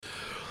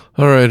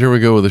All right, here we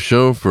go with the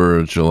show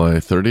for July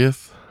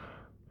 30th,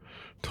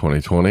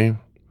 2020.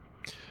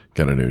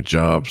 Got a new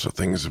job, so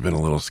things have been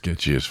a little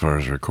sketchy as far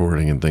as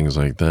recording and things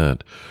like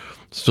that.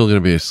 Still going to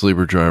be a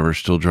sleeper driver,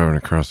 still driving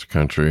across the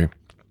country.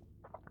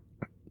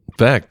 In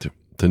fact,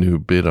 the new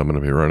bid I'm going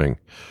to be running,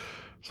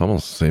 it's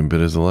almost the same bid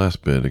as the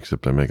last bid,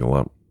 except I make a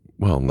lot,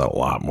 well, not a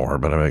lot more,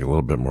 but I make a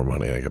little bit more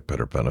money. I get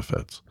better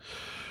benefits.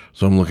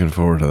 So I'm looking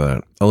forward to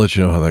that. I'll let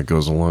you know how that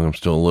goes along. I'm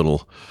still a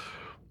little,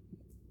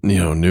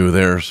 new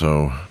there,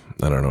 so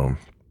I don't know.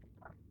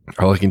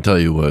 All I can tell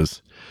you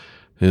is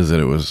that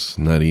it was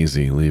not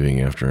easy leaving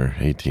after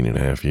 18 and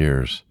a half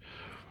years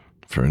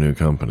for a new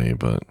company,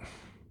 but,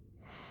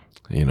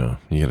 you got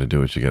to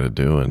do what you got to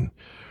do, and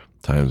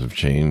times have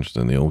changed,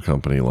 and the old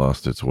company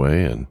lost its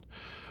way, and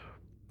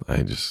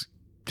I just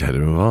had to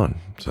move on.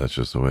 So that's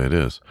just the way it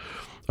is.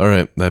 All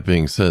right, that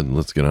being said,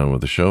 let's get on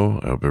with the show.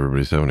 I hope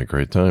everybody's having a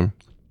great time.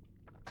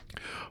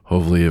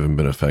 Hopefully you haven't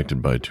been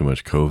affected by too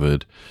much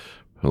COVID.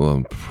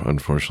 Well,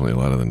 unfortunately, a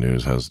lot of the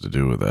news has to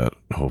do with that.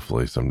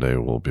 Hopefully someday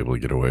we'll be able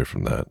to get away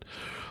from that.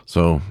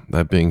 So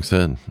that being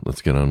said,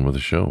 let's get on with the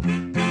show.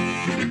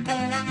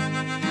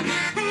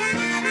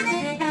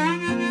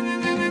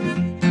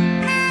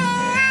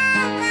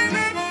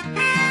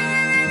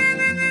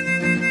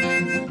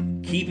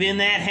 Keeping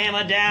that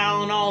hammer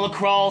down all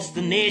across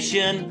the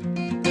nation.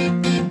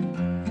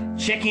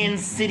 Checking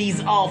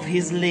cities off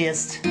his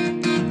list.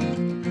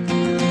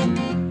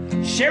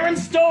 Sharing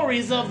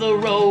stories of the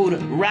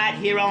road right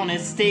here on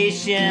his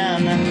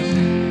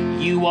station.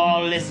 You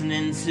are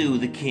listening to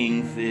the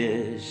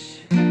Kingfish.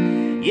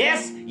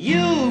 Yes,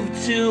 you've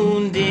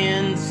tuned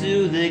in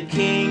to the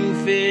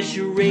Kingfish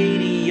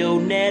Radio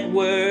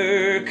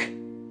Network.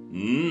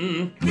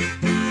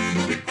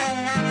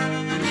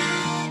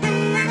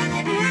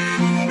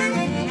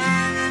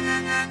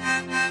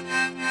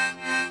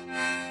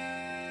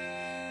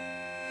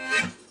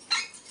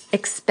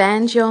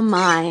 Expand your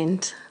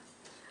mind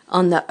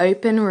on the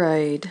open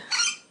road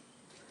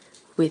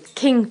with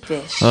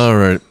Kingfish. All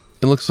right.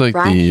 It looks like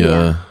right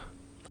the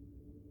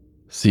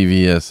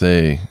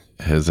CVSA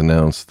has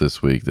announced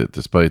this week that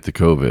despite the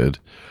COVID,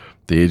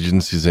 the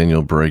agency's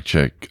annual brake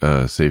check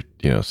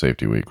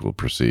safety week will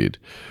proceed.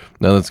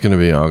 Now that's going to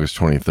be August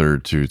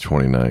 23rd to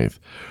 29th.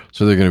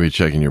 So they're going to be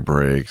checking your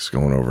brakes,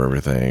 going over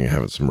everything,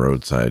 having some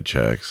roadside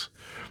checks.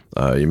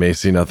 You may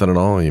see nothing at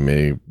all. You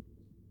may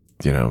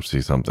see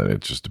something.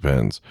 It just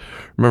depends.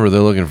 Remember, they're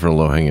looking for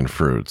low-hanging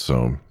fruit,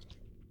 so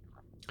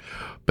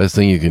best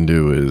thing you can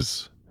do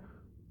is,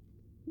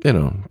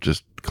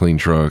 just clean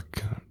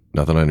truck,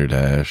 nothing on your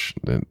dash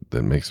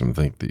that makes them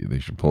think that they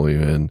should pull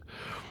you in.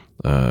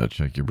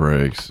 Check your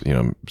brakes,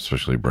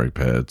 especially brake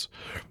pads,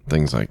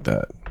 things like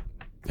that.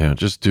 Yeah,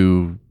 just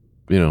do,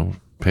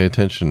 pay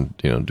attention,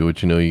 do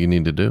what you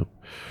need to do.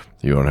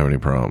 You won't have any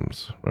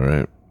problems, all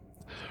right?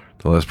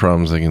 The less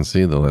problems they can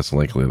see, the less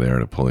likely they are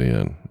to pull you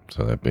in.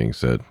 So that being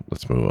said,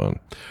 let's move on.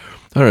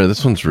 All right,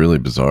 this one's really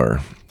bizarre.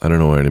 I don't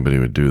know why anybody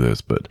would do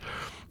this, but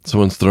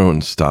someone's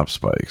throwing stop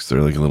spikes.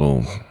 They're like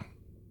little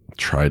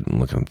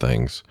trident-looking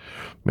things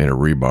made of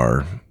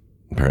rebar.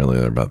 Apparently,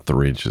 they're about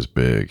 3 inches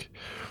big.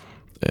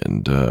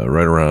 And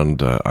right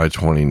around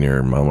I-20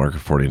 near mile marker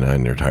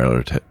 49 near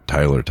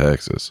Tyler,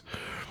 Texas,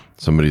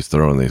 somebody's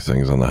throwing these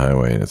things on the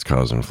highway, and it's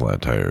causing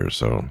flat tires.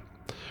 So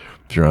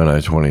if you're on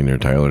I-20 near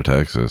Tyler,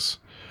 Texas,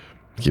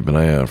 keep an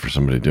eye out for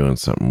somebody doing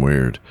something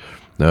weird.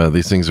 Now,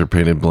 these things are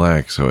painted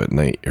black, so at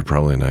night you're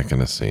probably not going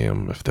to see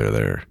them if they're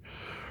there.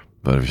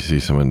 But if you see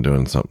someone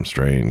doing something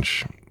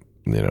strange,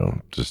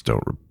 just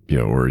don't,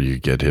 or you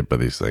get hit by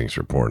these things,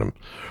 report them.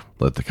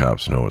 Let the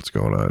cops know what's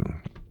going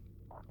on.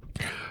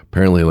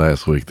 Apparently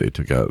last week they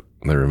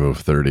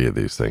removed 30 of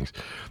these things.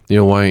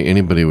 Why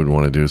anybody would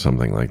want to do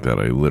something like that,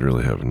 I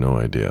literally have no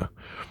idea.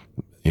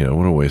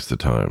 What a waste of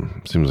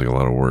time. Seems like a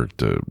lot of work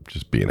to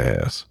just be an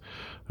ass.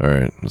 All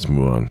right, let's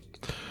move on.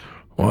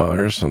 Wow,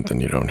 here's something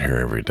you don't hear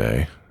every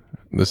day.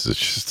 This is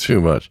just too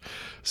much.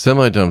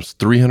 Semi dumps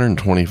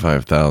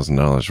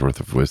 $325,000 worth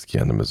of whiskey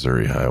on the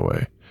Missouri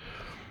highway.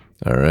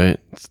 All right.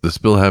 The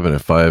spill happened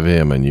at 5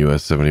 a.m. on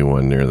US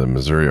 71 near the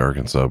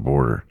Missouri-Arkansas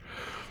border.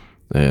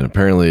 And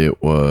apparently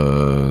it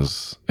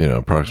was,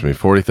 approximately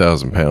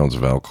 40,000 pounds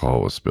of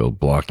alcohol was spilled,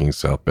 blocking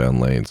southbound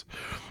lanes.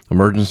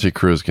 Emergency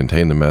crews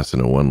contained the mess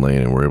into one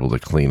lane and were able to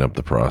clean up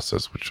the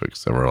process, which took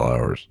several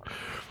hours.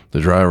 The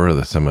driver of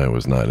the semi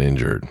was not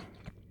injured.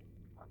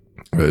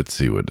 Let's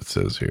see what it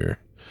says here.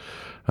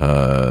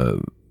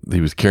 He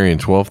was carrying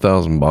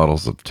 12,000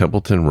 bottles of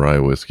Templeton rye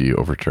whiskey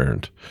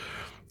overturned,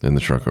 and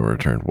the truck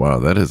overturned. Wow,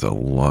 that is a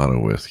lot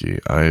of whiskey.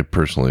 I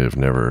personally have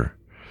never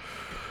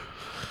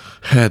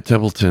had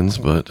Templetons,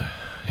 but,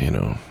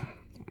 I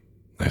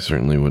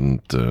certainly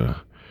wouldn't, the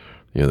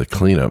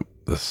cleanup,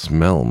 the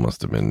smell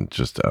must have been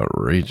just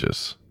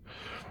outrageous.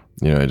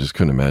 I just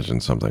couldn't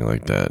imagine something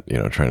like that,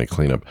 trying to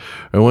clean up.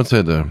 I once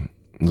I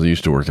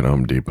used to work at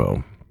Home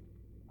Depot,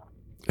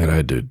 and I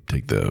had to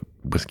take the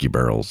whiskey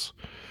barrels,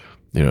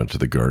 to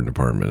the garden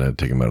department. I had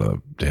to take them out of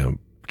the damn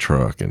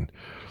truck, and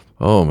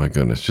oh my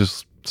goodness,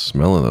 just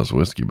smelling those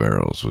whiskey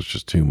barrels was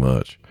just too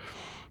much.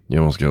 You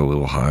almost get a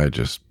little high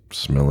just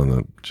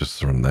smelling just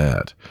from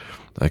that.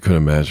 I couldn't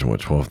imagine what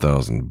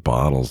 12,000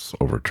 bottles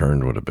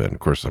overturned would have been. Of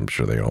course, I'm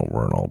sure they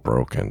weren't all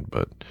broken,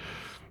 but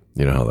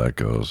you know how that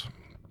goes.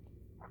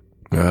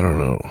 I don't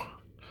know.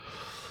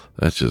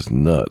 That's just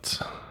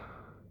nuts.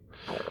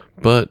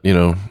 But,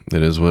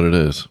 it is what it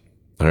is.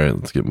 All right,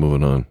 let's get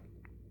moving on.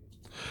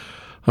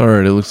 All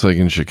right, it looks like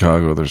in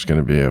Chicago there's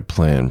going to be a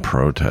planned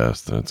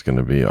protest, and it's going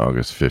to be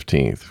August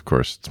 15th. Of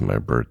course, it's my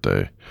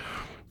birthday,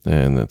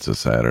 and it's a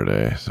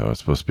Saturday, so it's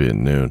supposed to be at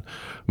noon.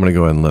 I'm going to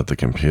go ahead and let the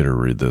computer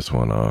read this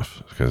one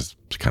off because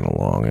it's kind of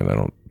long, and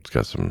I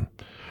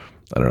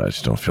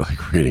just don't feel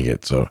like reading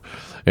it. So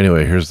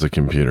anyway, here's the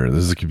computer.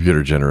 This is a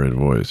computer-generated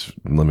voice.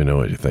 Let me know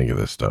what you think of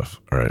this stuff.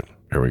 All right,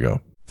 here we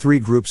go. 3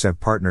 groups have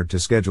partnered to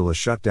schedule a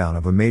shutdown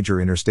of a major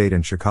interstate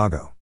in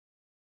Chicago.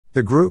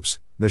 The groups,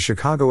 the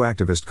Chicago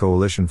Activist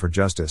Coalition for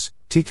Justice,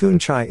 Tikkun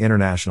Chai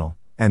International,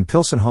 and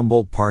Pilsen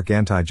Humboldt Park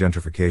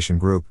Anti-Gentrification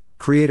Group,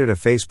 created a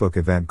Facebook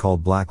event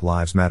called Black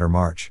Lives Matter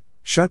March,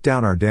 Shut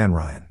Down Our Dan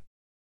Ryan.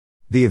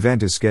 The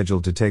event is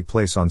scheduled to take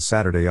place on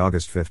Saturday,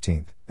 August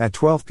 15th, at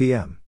 12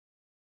 p.m.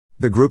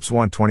 The groups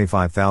want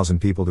 25,000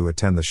 people to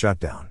attend the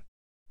shutdown.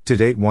 To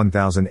date,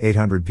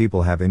 1,800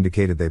 people have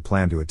indicated they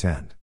plan to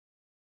attend.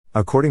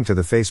 According to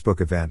the Facebook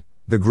event,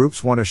 the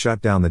groups want to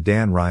shut down the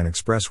Dan Ryan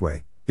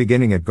Expressway,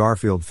 beginning at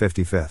Garfield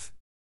 55th.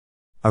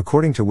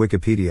 According to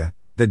Wikipedia,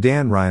 the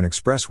Dan Ryan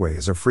Expressway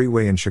is a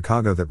freeway in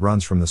Chicago that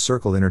runs from the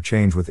Circle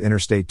interchange with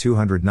Interstate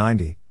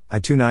 290,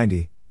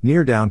 I-290,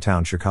 near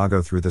downtown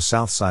Chicago through the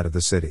south side of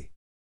the city.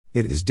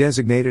 It is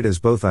designated as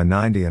both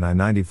I-90 and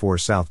I-94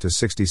 south to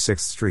 66th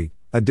Street,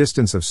 a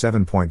distance of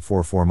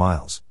 7.44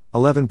 miles,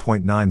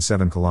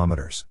 11.97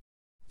 kilometers.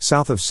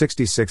 South of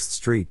 66th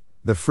Street,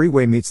 the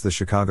freeway meets the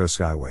Chicago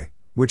Skyway,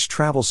 which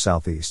travels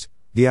southeast.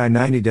 The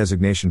I-90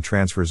 designation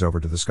transfers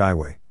over to the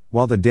Skyway,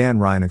 while the Dan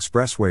Ryan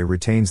Expressway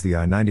retains the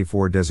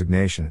I-94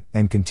 designation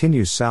and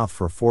continues south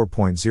for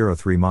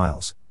 4.03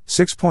 miles,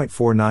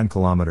 6.49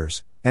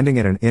 kilometers, ending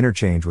at an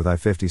interchange with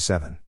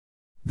I-57.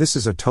 This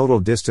is a total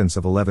distance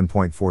of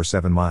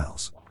 11.47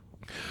 miles.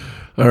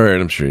 All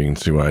right, I'm sure you can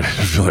see why I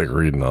didn't feel like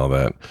reading all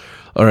that.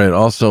 All right,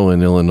 also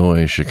in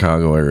Illinois,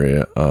 Chicago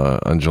area,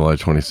 on July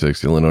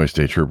 26th, Illinois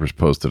State Troopers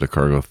posted a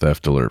cargo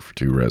theft alert for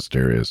 2 rest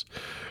areas.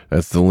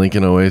 That's the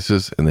Lincoln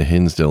Oasis and the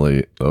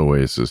Hinsdale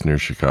Oasis near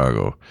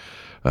Chicago.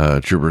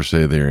 Troopers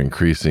say they're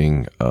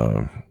increasing,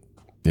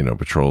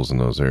 patrols in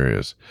those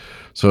areas.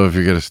 So if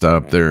you're going to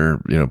stop there,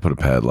 put a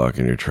padlock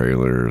in your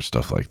trailer or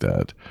stuff like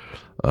that.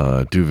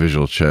 Do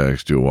visual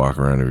checks, do a walk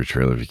around of your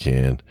trailer if you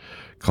can.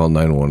 Call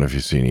 911 if you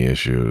see any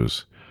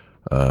issues.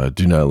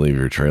 Do not leave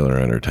your trailer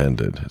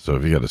unattended. So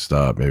if you got to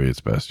stop, maybe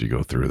it's best you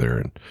go through there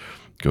and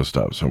go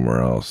stop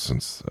somewhere else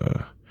since,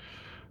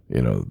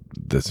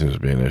 that seems to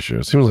be an issue.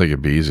 It seems like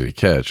it'd be easy to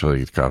catch. All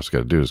the cops got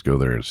to do is go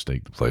there and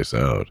stake the place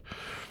out.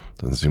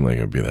 Doesn't seem like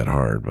it'd be that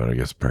hard, but I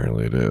guess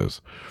apparently it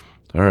is.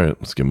 All right,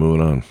 let's get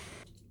moving on.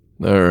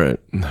 All right,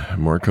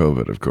 more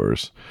COVID, of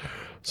course.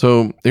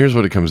 So here's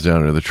what it comes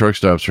down to. The truck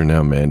stops are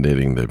now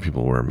mandating that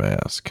people wear a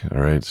mask.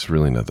 All right, it's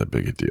really not that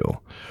big a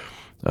deal.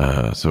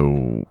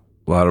 So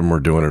a lot of them were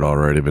doing it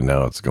already, but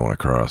now it's going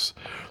across.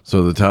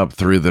 So the top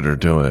 3 that are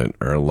doing it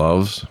are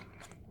Love's.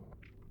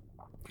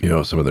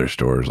 Some of their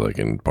stores, like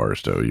in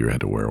Barstow, you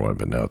had to wear one,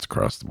 but now it's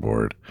across the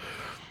board.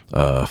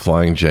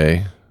 Flying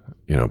J,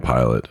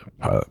 Pilot,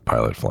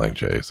 Flying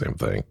J, same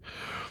thing.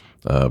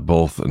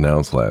 Both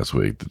announced last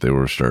week that they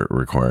will start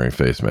requiring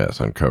face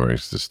masks on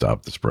coverings to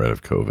stop the spread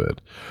of COVID.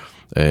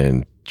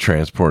 And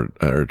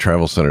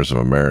Travel Centers of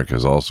America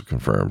has also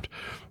confirmed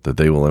that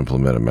they will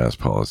implement a mask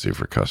policy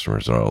for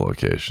customers in all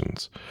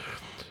locations.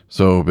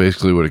 So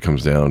basically what it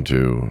comes down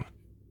to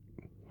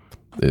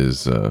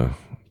is,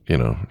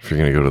 if you're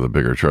going to go to the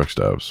bigger truck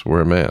stops,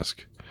 wear a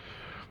mask.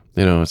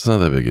 It's not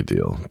that big a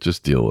deal.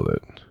 Just deal with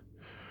it.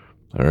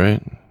 All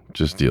right?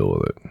 Just deal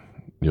with it.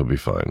 You'll be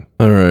fine.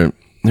 All right.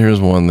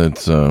 Here's one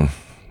that's, still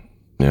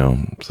got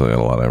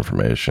a lot of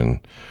information.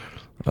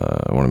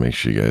 I want to make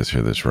sure you guys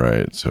hear this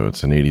right. So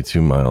it's an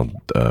 82-mile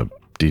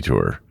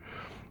detour.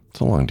 It's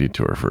a long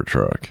detour for a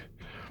truck.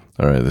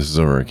 All right. This is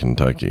over in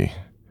Kentucky.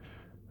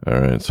 All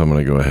right. So I'm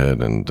going to go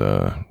ahead and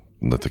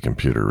let the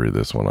computer read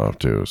this one off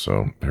too.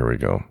 So here we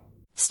go.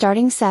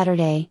 Starting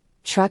Saturday,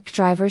 truck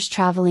drivers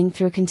traveling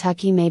through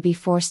Kentucky may be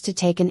forced to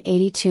take an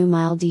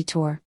 82-mile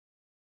detour.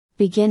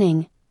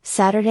 Beginning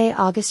Saturday,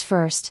 August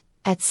 1st,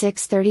 at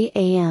 6:30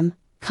 a.m.,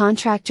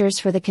 contractors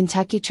for the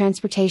Kentucky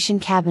Transportation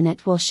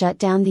Cabinet will shut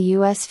down the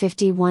US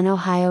 51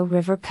 Ohio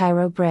River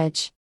Cairo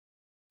Bridge.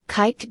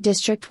 KITE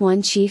District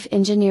 1 Chief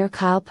Engineer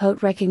Kyle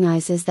Pote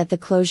recognizes that the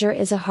closure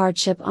is a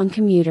hardship on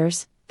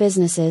commuters,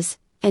 businesses,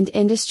 and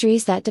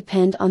industries that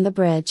depend on the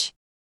bridge.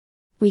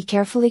 We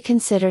carefully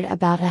considered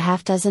about a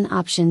half-dozen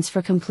options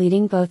for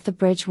completing both the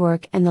bridge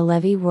work and the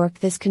levee work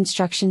this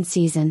construction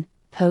season,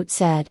 Pote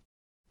said.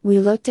 We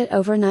looked at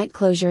overnight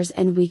closures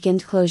and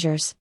weekend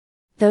closures.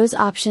 Those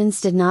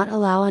options did not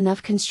allow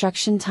enough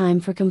construction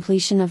time for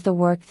completion of the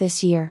work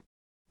this year.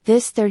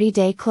 This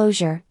 30-day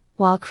closure,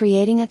 while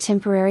creating a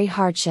temporary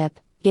hardship,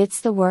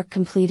 gets the work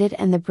completed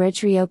and the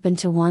bridge reopened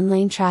to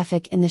one-lane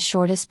traffic in the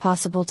shortest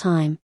possible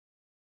time.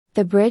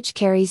 The bridge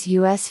carries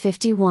US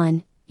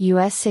 51,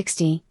 US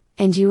 60,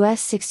 and US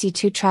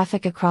 62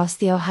 traffic across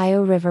the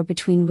Ohio River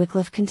between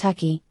Wickliffe,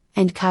 Kentucky,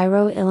 and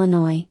Cairo,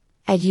 Illinois,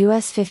 at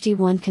US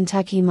 51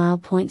 Kentucky mile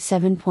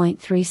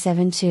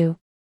 .7.372.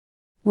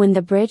 When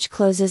the bridge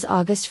closes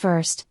August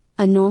 1st,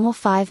 a normal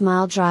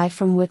 5-mile drive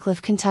from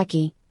Wickliffe,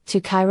 Kentucky,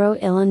 to Cairo,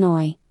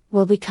 Illinois,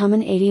 will become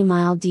an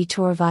 80-mile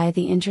detour via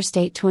the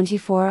Interstate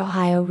 24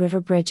 Ohio River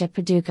Bridge at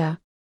Paducah.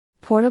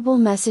 Portable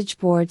message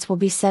boards will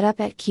be set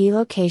up at key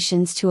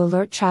locations to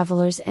alert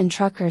travelers and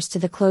truckers to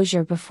the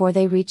closure before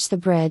they reach the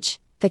bridge,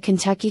 the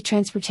Kentucky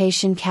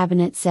Transportation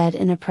Cabinet said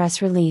in a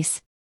press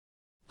release.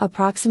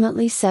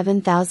 Approximately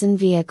 7,000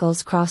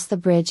 vehicles cross the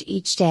bridge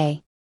each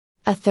day.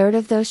 A third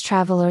of those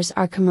travelers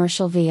are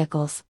commercial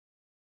vehicles.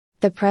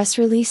 The press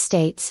release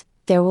states,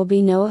 there will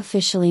be no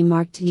officially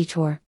marked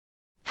detour.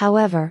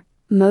 However,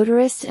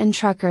 motorists and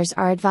truckers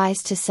are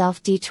advised to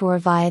self-detour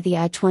via the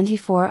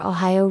I-24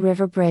 Ohio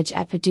River Bridge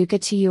at Paducah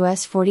to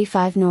US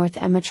 45 north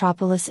at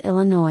Metropolis,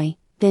 Illinois,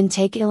 then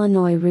take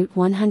Illinois Route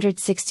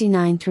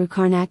 169 through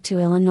Karnak to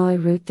Illinois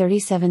Route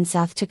 37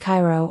 south to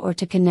Cairo or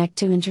to connect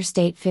to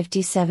Interstate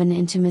 57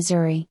 into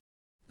Missouri.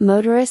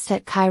 Motorists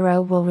at Cairo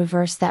will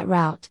reverse that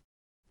route.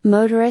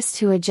 Motorists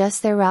who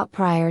adjust their route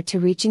prior to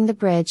reaching the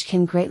bridge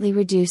can greatly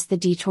reduce the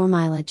detour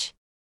mileage.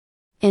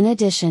 In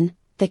addition,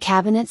 the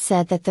cabinet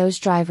said that those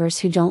drivers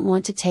who don't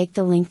want to take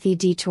the lengthy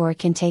detour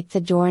can take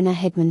the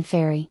Dora-na-Higman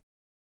ferry.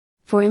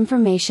 For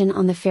information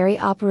on the ferry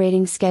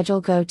operating schedule,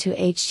 go to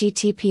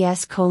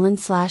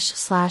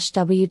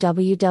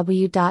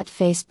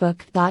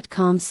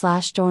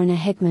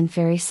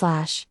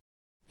https://www.facebook.com/Dora-na-Higman-ferry/.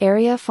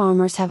 Area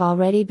farmers have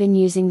already been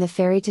using the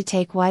ferry to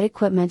take white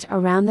equipment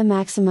around the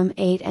maximum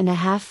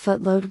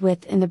 8.5-foot load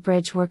width in the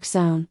bridge work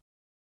zone.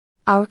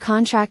 Our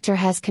contractor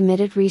has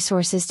committed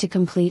resources to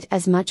complete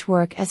as much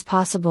work as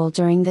possible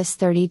during this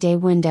 30-day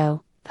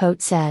window,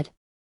 Pote said.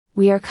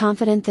 We are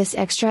confident this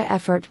extra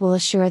effort will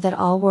assure that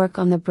all work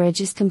on the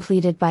bridge is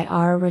completed by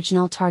our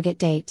original target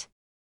date.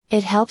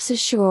 It helps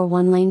assure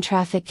one-lane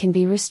traffic can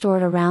be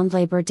restored around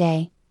Labor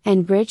Day,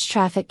 and bridge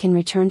traffic can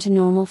return to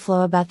normal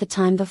flow about the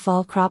time the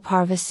fall crop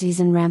harvest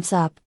season ramps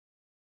up.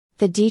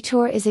 The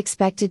detour is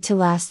expected to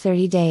last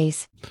 30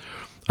 days.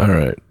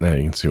 Alright, now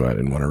you can see why I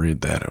didn't want to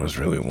read that. It was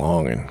really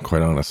long, and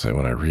quite honestly,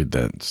 when I read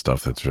that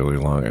stuff that's really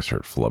long, I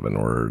start flubbing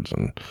words,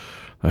 and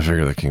I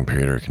figure the King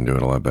Peter can do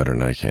it a lot better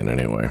than I can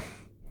anyway.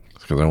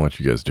 It's because I want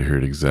you guys to hear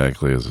it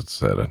exactly as it's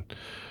said,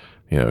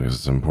 because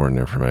it's important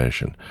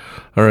information.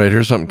 Alright,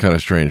 here's something kind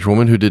of strange.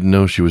 Woman who didn't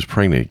know she was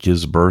pregnant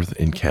gives birth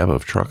in cab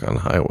of truck on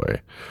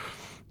highway.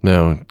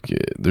 Now,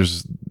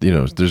 there's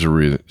a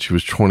reason. She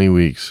was 20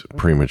 weeks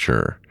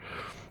premature.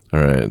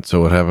 Alright, so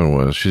what happened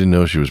was, she didn't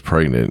know she was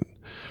pregnant.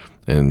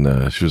 And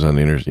she was on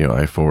the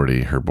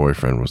I-40. Her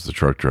boyfriend was the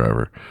truck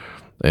driver,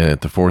 and at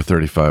the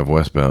 435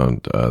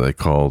 westbound, they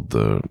called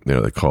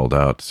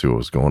out to see what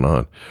was going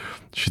on.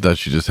 She thought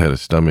she just had a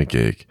stomach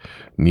ache.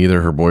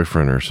 Neither her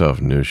boyfriend or herself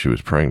knew she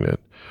was pregnant,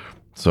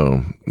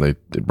 so they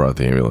brought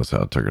the ambulance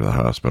out, took her to the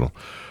hospital.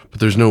 But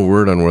there's no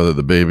word on whether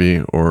the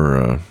baby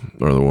or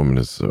the woman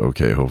is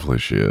okay. Hopefully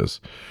she is.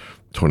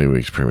 20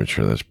 weeks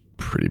premature. That's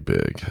pretty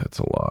big. That's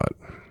a lot.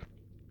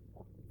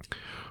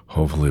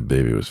 Hopefully the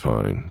baby was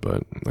fine,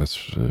 but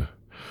that's,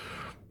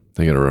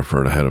 they got a rough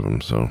road ahead of them,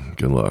 so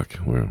good luck.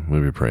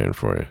 We'll be praying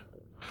for you.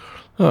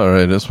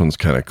 Alright, this one's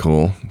kind of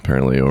cool.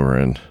 Apparently over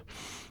in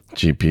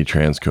GP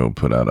Transco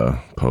put out a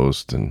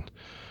post, and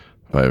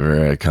by a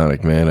very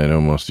iconic man I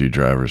know most of you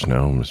drivers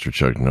know, Mr.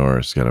 Chuck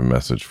Norris, got a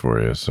message for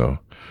you, so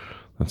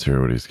let's hear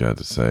what he's got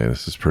to say.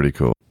 This is pretty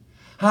cool.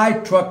 Hi,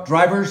 truck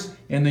drivers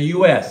in the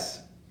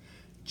U.S.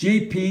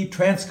 GP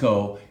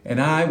Transco and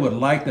I would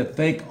like to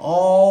thank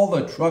all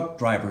the truck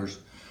drivers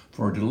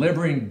for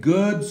delivering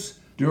goods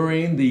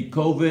during the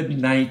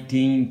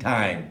COVID-19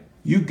 time.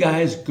 You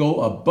guys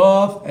go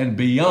above and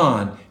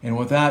beyond, and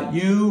without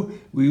you,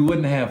 we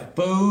wouldn't have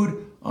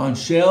food on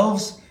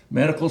shelves,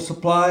 medical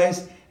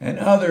supplies, and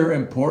other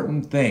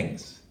important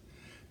things.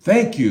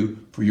 Thank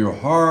you for your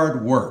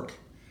hard work.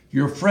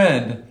 Your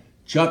friend,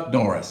 Chuck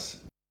Norris.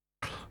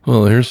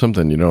 Well, here's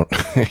something you don't...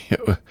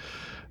 it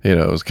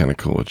was kind of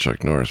cool with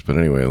Chuck Norris, but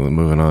anyway,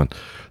 moving on.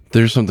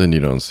 There's something you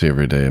don't see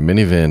every day. A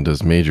minivan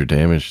does major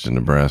damage to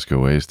Nebraska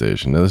Way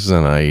Station. Now, this is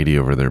on I-80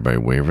 over there by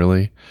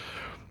Waverly.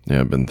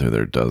 Yeah, I've been through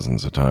there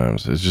dozens of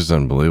times. It's just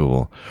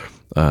unbelievable.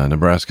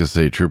 Nebraska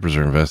State Troopers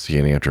are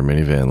investigating after a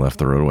minivan left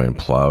the roadway and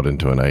plowed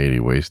into an I-80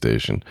 way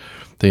station.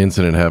 The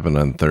incident happened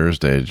on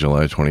Thursday,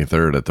 July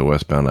 23rd at the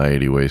westbound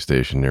I-80 way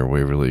station near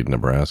Waverly,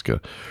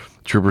 Nebraska.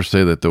 Troopers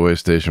say that the way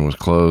station was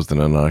closed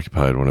and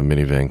unoccupied when a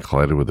minivan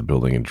collided with the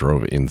building and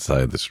drove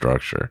inside the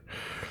structure.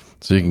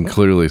 So you can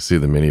clearly see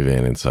the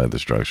minivan inside the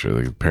structure.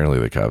 Apparently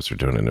the cops are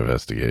doing an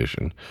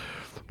investigation.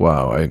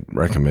 Wow, I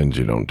recommend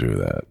you don't do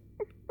that.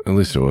 At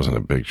least it wasn't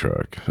a big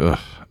truck. Ugh.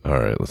 All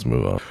right, let's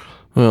move on.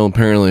 Well,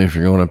 apparently if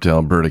you're going up to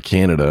Alberta,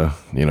 Canada,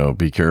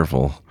 be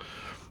careful.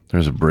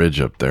 There's a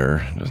bridge up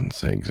there. It doesn't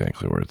say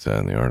exactly where it's at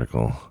in the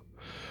article.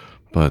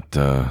 But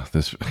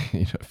this,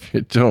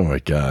 oh my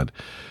God,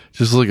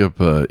 just look up,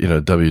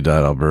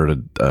 w.alberta,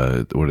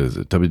 what is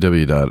it?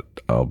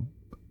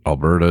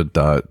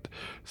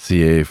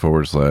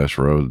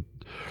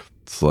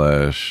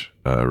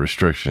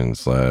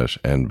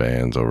 www.alberta.ca/road/restrictions/end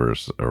bans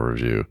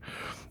overview.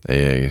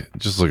 AA.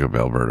 Just look up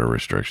Alberta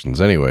restrictions.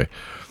 Anyway,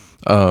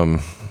 I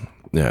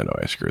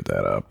screwed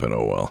that up, but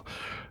oh well.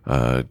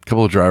 A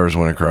couple of drivers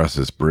went across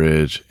this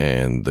bridge,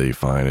 and the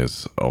fine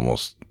is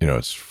almost,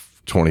 it's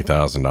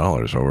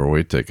 $20,000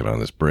 overweight ticket on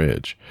this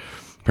bridge.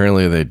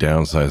 Apparently, they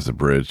downsized the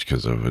bridge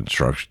because of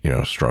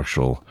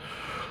structural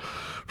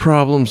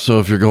problems. So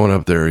if you're going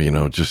up there,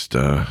 just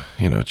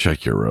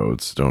check your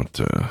roads. You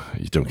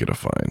don't get a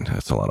fine.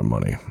 That's a lot of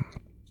money.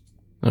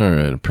 All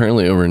right.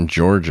 Apparently, over in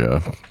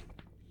Georgia,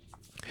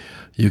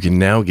 you can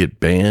now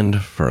get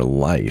banned for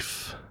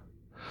life.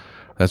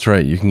 That's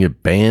right. You can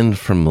get banned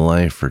from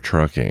life for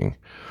trucking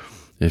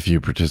if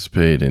you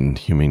participate in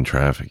human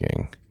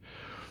trafficking.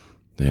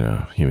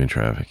 Human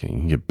trafficking. You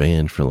can get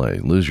banned for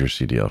life. Lose your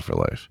CDL for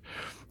life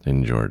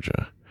in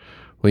Georgia.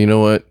 Well, you know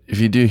what? If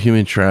you do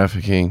human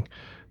trafficking,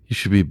 you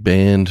should be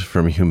banned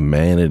from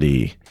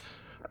humanity.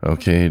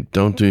 Okay?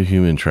 Don't do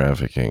human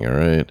trafficking, all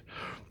right?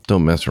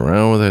 Don't mess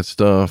around with that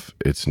stuff.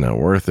 It's not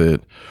worth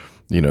it.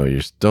 You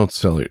just don't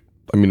sell it.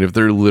 I mean, if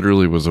there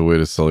literally was a way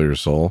to sell your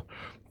soul,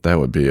 that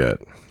would be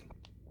it.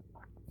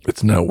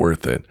 It's not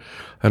worth it.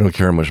 I don't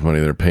care how much money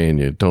they're paying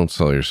you. Don't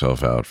sell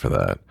yourself out for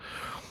that.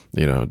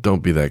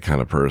 Don't be that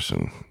kind of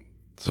person.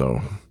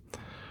 So,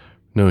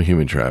 no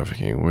human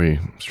trafficking. We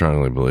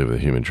strongly believe that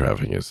human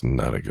trafficking is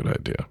not a good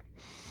idea.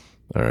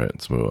 All right,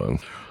 let's move on.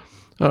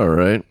 All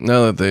right,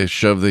 now that they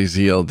shoved these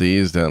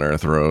ELDs down our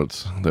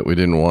throats that we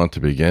didn't want to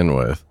begin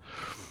with,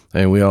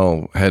 and we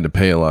all had to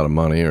pay a lot of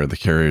money, or the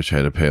carriers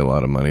had to pay a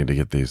lot of money to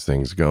get these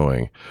things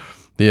going,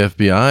 the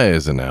FBI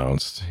has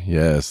announced,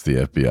 yes,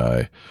 the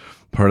FBI,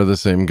 part of the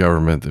same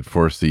government that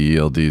forced the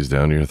ELDs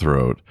down your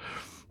throat,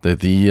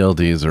 that the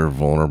ELDs are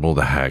vulnerable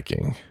to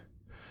hacking.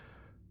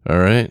 All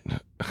right?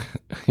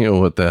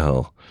 What the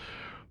hell?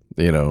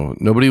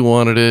 Nobody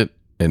wanted it,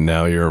 and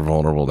now you're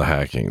vulnerable to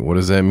hacking. What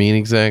does that mean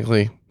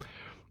exactly?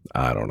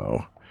 I don't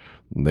know.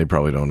 They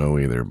probably don't know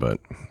either,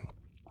 but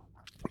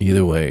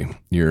either way,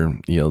 your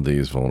ELD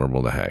is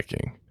vulnerable to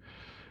hacking.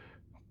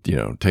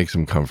 Take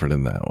some comfort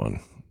in that one.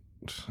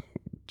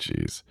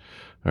 Jeez.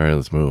 All right,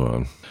 let's move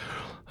on.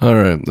 All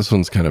right, this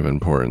one's kind of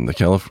important.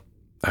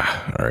 All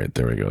right,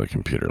 there we go. The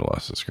computer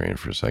lost the screen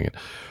for a second.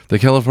 The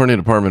California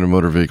Department of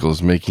Motor Vehicles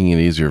is making it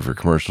easier for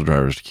commercial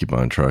drivers to keep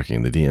on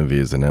trucking. The DMV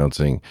is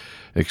announcing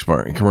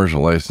expiring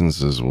commercial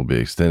licenses will be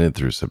extended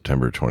through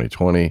September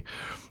 2020.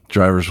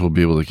 Drivers will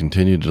be able to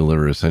continue to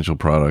deliver essential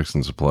products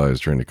and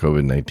supplies during the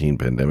COVID-19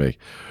 pandemic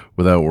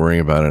without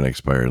worrying about an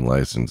expired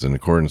license in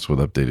accordance with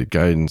updated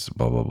guidance,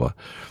 blah, blah, blah.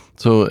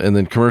 So, and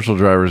then commercial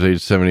drivers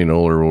age 70 and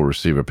older will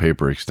receive a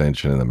paper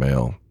extension in the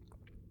mail.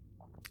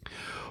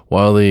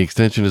 While the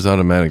extension is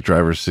automatic,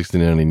 drivers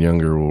 69 and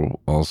younger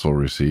will also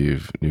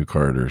receive new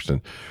carders.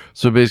 And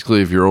so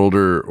basically, if you're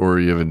older or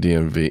you have a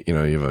DMV, you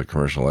have a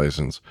commercial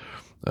license,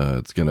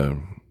 it's gonna,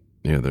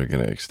 they're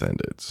gonna extend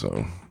it.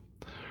 So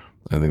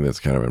I think that's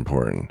kind of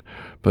important.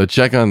 But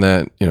check on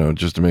that,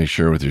 just to make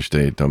sure with your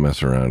state. Don't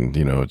mess around,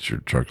 it's your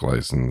truck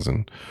license.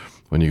 And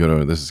when you go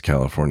to, this is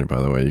California,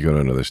 by the way, you go to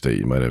another state,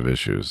 you might have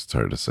issues. It's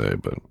hard to say,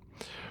 but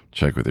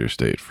check with your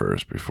state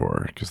first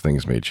because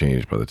things may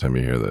change by the time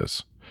you hear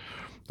this.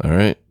 All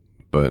right.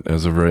 But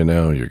as of right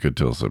now, you're good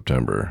till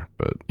September,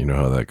 but you know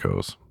how that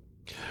goes.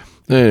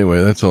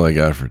 Anyway, that's all I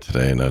got for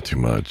today. Not too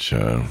much.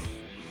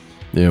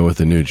 With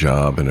the new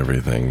job and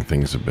everything,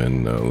 things have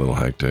been a little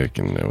hectic,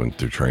 and I went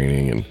through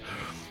training, and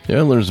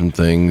I learned some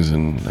things,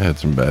 and I had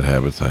some bad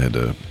habits I had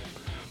to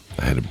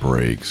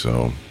break.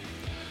 So,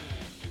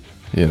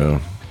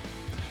 that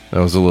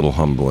was a little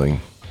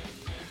humbling,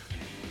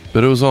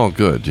 but it was all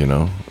good.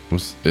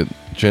 It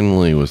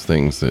generally was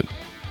things that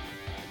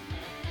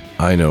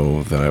I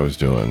know that I was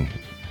doing,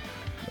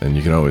 and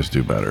you can always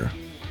do better.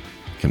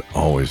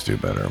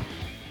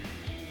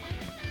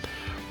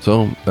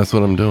 So that's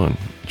what I'm doing,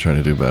 trying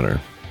to do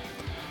better.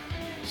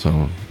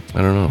 So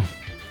I don't know.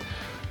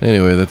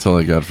 Anyway, that's all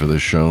I got for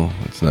this show.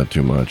 It's not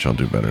too much. I'll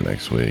do better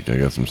next week. I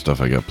got some stuff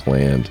I got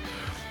planned.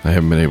 I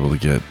haven't been able to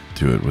get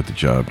to it with the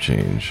job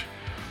change.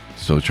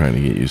 Still trying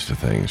to get used to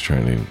things,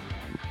 trying to,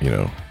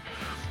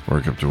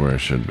 work up to where I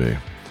should be.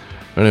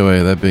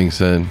 Anyway, that being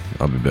said,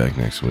 I'll be back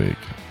next week.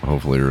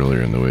 Hopefully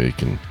earlier in the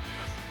week, and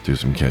do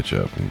some catch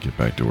up and get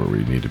back to where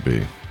we need to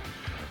be.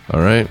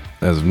 All right.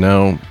 As of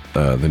now,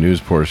 the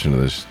news portion of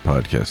this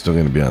podcast is still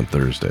going to be on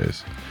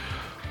Thursdays.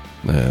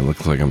 It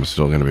looks like I'm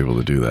still going to be able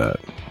to do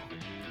that.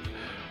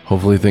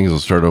 Hopefully things will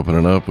start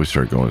opening up. We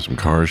start going to some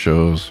car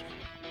shows.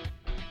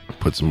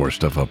 Put some more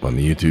stuff up on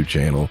the YouTube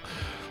channel.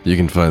 You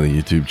can find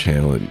the YouTube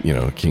channel at,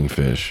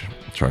 Kingfish,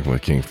 Trucking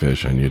with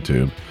Kingfish on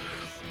YouTube.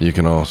 You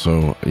can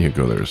also,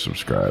 go there to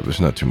subscribe. There's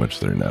not too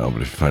much there now,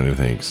 but if you find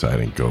anything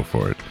exciting, go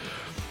for it.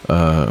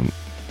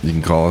 You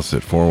can call us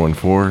at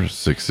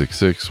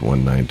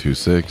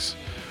 414-666-1926.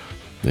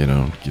 hit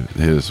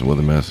us with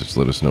a message.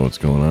 Let us know what's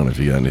going on. If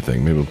you got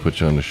anything, maybe we'll put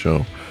you on the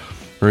show.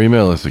 Or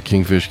email us at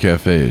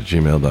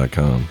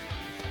kingfishcafe@gmail.com.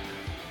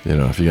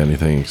 If you got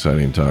anything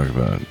exciting to talk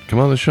about, come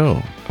on the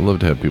show. I'd love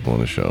to have people on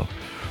the show.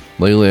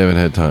 Lately, I haven't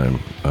had time.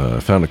 I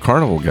found a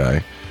carnival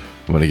guy.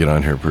 I'm going to get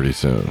on here pretty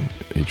soon.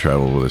 He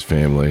traveled with his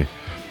family.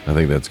 I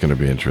think that's going to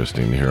be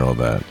interesting to hear all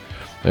that.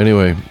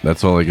 Anyway,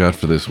 that's all I got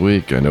for this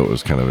week. I know it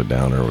was kind of a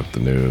downer with the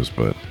news,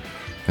 but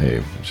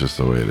hey, it's just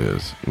the way it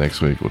is.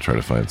 Next week, we'll try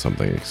to find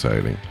something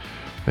exciting.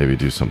 Maybe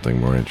do something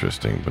more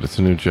interesting, but it's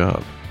a new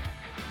job.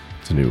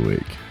 It's a new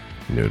week,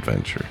 new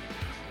adventure.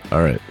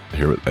 All right,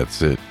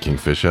 that's it.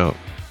 Kingfish out.